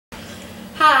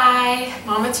Hi,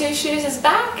 Mama Two Shoes is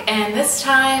back, and this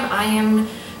time I am,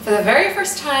 for the very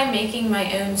first time, making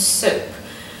my own soap.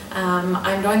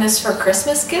 I'm doing this for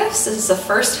Christmas gifts. This is the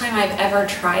first time I've ever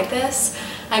tried this.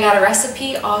 I got a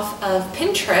recipe off of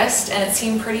Pinterest and it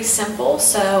seemed pretty simple,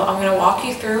 so I'm going to walk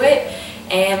you through it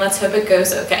and let's hope it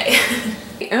goes okay.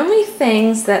 The only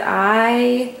things that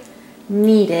I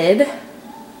needed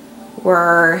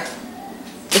were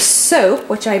the soap,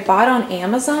 which I bought on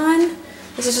Amazon.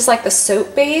 This is just like the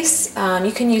soap base.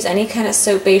 You can use any kind of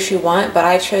soap base you want, but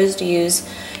I chose to use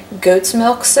goat's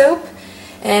milk soap.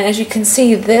 And as you can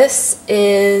see, this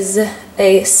is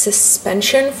a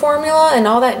suspension formula, and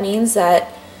all that means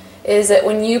is that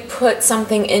when you put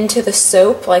something into the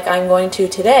soap, like I'm going to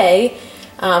today,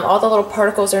 all the little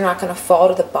particles are not going to fall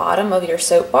to the bottom of your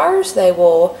soap bars. They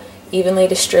will evenly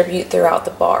distribute throughout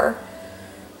the bar.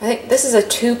 I think this is a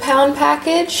 2-pound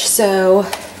package, so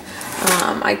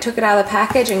I took it out of the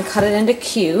package and cut it into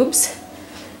cubes.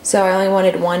 So I only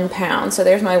wanted 1 pound. So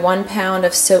there's my 1 pound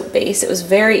of soap base. It was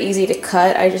very easy to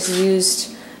cut. I just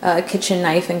used a kitchen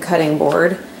knife and cutting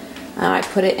board. I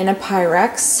put it in a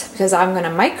Pyrex because I'm going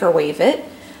to microwave it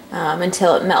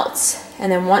until it melts.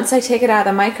 And then once I take it out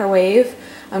of the microwave,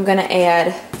 I'm going to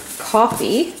add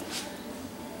coffee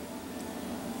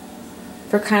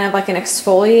for kind of like an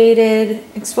exfoliation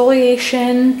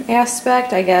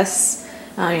aspect, I guess.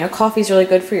 You know, coffee is really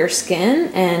good for your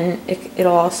skin, and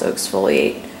it'll also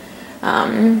exfoliate.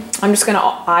 I'm just going to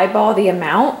eyeball the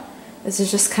amount. This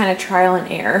is just kind of trial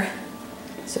and error,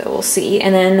 so we'll see.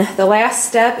 And then the last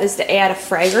step is to add a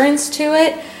fragrance to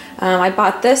it. I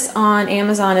bought this on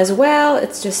Amazon as well.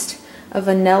 It's just a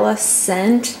vanilla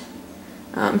scent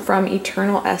from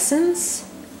Eternal Essence.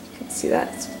 You can see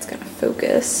that it's going to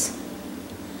focus.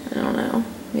 I don't know,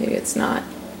 maybe it's not.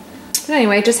 But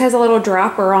anyway, it just has a little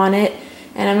dropper on it,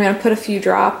 and I'm going to put a few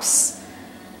drops.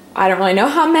 I don't really know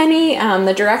how many.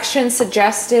 The directions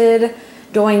suggested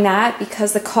doing that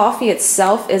because the coffee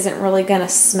itself isn't really going to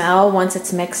smell once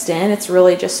it's mixed in. It's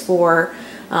really just for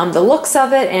the looks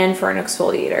of it and for an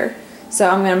exfoliator. So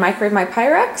I'm going to microwave my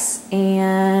Pyrex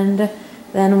and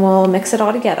then we'll mix it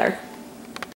all together.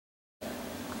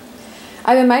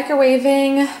 I've been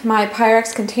microwaving my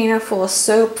Pyrex container full of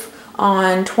soap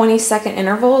on 20-second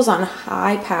intervals on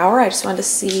high power. I just wanted to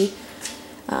see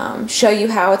show you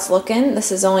how it's looking.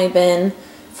 This has only been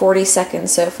 40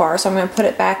 seconds so far, so I'm going to put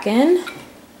it back in.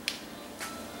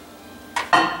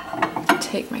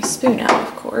 Take my spoon out,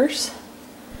 of course,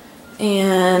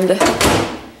 and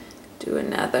do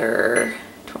another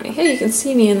 20. Hey, you can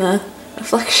see me in the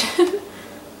reflection.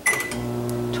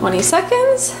 20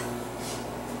 seconds,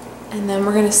 and then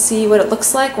we're going to see what it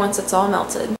looks like once it's all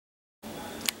melted.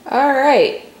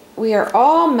 Alright, we are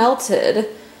all melted.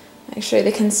 Actually,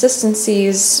 the consistency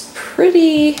is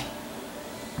pretty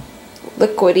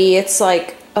liquidy. It's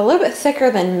like a little bit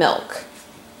thicker than milk.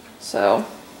 So,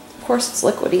 of course it's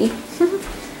liquidy.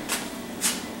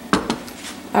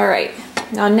 Alright,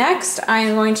 now next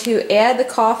I'm going to add the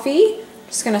coffee.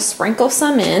 Just going to sprinkle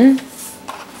some in.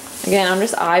 Again, I'm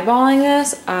just eyeballing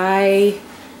this. I've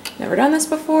never done this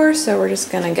before, so we're just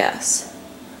going to guess.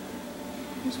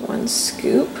 There's 1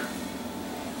 scoop.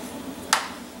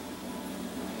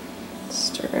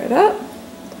 Stir it up.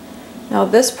 Now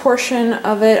this portion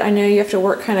of it, I know you have to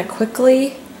work kind of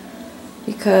quickly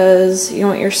because you don't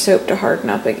want your soap to harden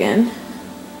up again.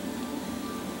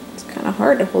 It's kind of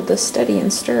hard to hold this steady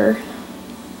and stir.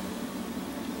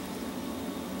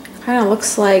 Kind of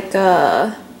looks like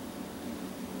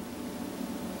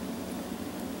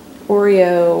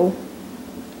Oreo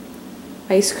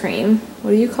ice cream.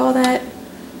 What do you call that?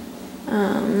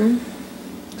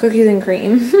 Cookies and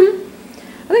cream.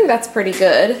 I think that's pretty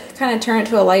good. Kind of turn it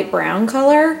to a light brown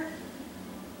color.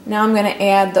 Now I'm going to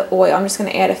add the oil. I'm just going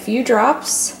to add a few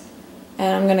drops,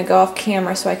 and I'm going to go off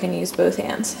camera so I can use both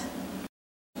hands.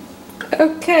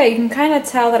 Okay, you can kind of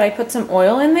tell that I put some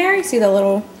oil in there. You see the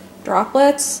little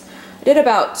droplets? I did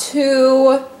about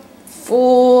 2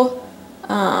 full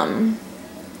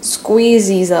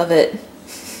squeezies of it.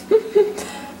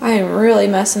 I am really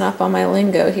messing up on my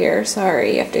lingo here.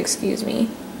 Sorry, you have to excuse me.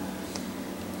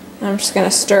 I'm just going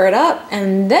to stir it up,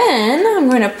 and then I'm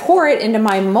going to pour it into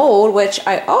my mold, which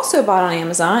I also bought on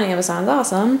Amazon. Amazon's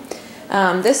awesome.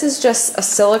 This is just a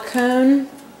silicone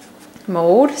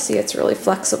mold. See, it's really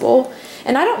flexible.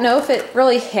 And I don't know if it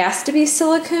really has to be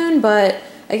silicone, but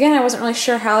again, I wasn't really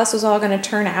sure how this was all going to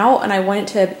turn out, and I wanted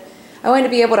to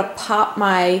be able to pop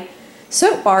my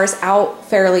soap bars out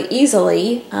fairly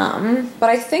easily, but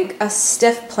I think a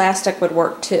stiff plastic would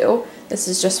work too. This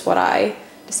is just what I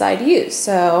decide to use,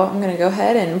 so I'm going to go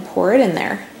ahead and pour it in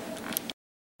there.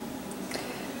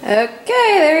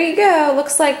 Okay, there you go.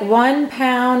 Looks like 1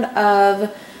 pound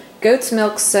of goat's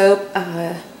milk soap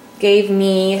gave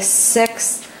me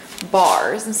 6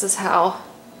 bars. This is how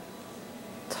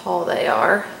tall they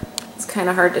are. It's kind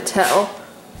of hard to tell.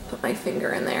 Put my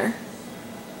finger in there.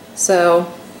 So,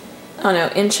 I don't know,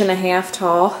 1.5 inches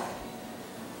tall.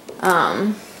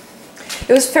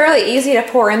 It was fairly easy to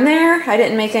pour in there. I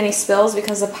didn't make any spills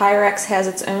because the Pyrex has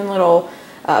its own little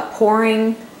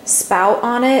pouring spout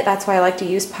on it. That's why I like to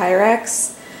use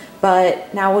Pyrex.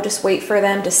 But now we'll just wait for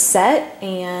them to set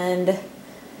and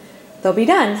they'll be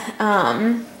done.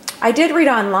 I did read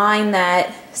online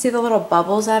that, see the little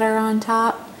bubbles that are on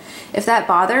top? If that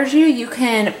bothers you, you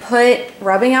can put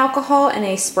rubbing alcohol in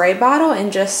a spray bottle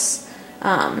and just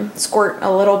squirt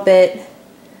a little bit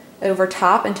over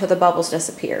top until the bubbles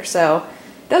disappear. So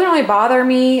it doesn't really bother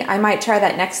me. I might try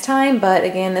that next time, but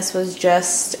again, this was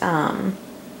just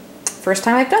first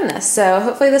time I've done this. So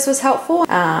hopefully this was helpful.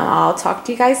 I'll talk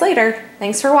to you guys later.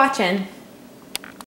 Thanks for watching.